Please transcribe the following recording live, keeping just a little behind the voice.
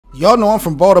Y'all know I'm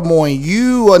from Baltimore, and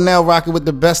you are now rocking with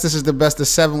the best. This is the best of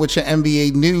 7 with your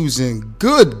NBA news. And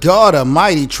good God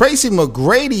Almighty, Tracy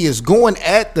McGrady is going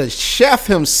at the chef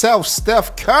himself,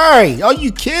 Steph Curry. Are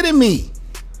you kidding me?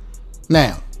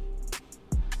 Now,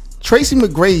 Tracy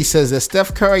McGrady says that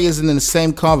Steph Curry isn't in the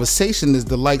same conversation as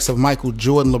the likes of Michael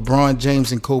Jordan, LeBron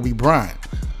James, and Kobe Bryant.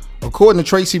 According to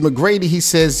Tracy McGrady, he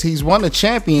says he's won a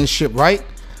championship, right?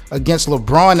 Against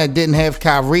LeBron that didn't have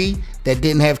Kyrie, that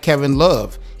didn't have Kevin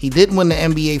Love. He didn't win the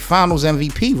NBA Finals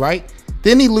MVP, right?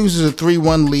 Then he loses a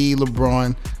 3-1 lead.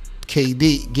 LeBron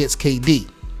gets KD.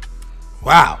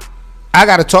 Wow. I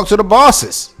got to talk to the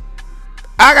bosses.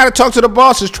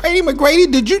 Tracy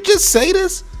McGrady, did you just say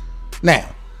this?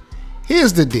 Now,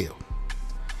 here's the deal.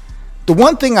 The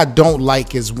one thing I don't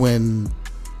like is when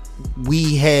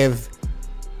we have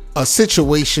a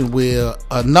situation where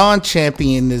a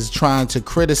non-champion is trying to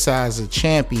criticize a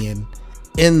champion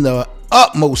in the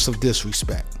utmost of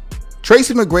disrespect.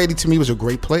 Tracy McGrady to me was a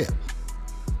great player,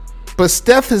 but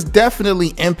Steph has definitely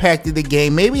impacted the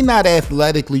game. Maybe not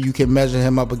athletically, you can measure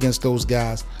him up against those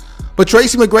guys, but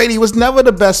Tracy McGrady was never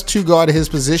the best two guard at his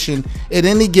position at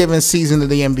any given season of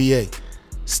the NBA.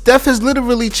 Steph has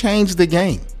literally changed the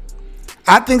game.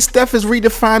 I think Steph is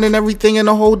redefining everything in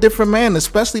a whole different manner,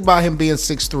 especially by him being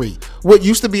 6'3". What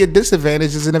used to be a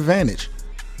disadvantage is an advantage.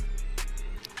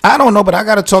 I don't know, but I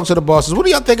got to talk to the bosses. What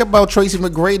do y'all think about Tracy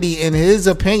McGrady? In his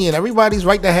opinion, everybody's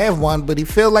right to have one, but he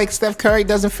feel like Steph Curry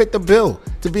doesn't fit the bill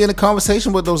to be in a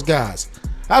conversation with those guys.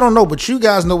 I don't know, but you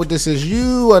guys know what this is.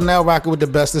 You are now rocking with the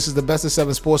best. This is the best of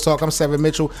 7 Sports Talk. I'm Seven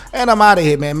Mitchell, and I'm out of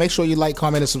here, man. Make sure you like,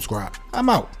 comment, and subscribe. I'm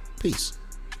out. Peace.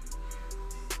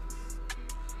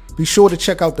 Be sure to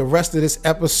check out the rest of this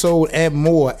episode and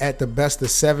more at the best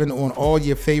of 7 on all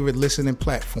your favorite listening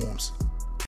platforms.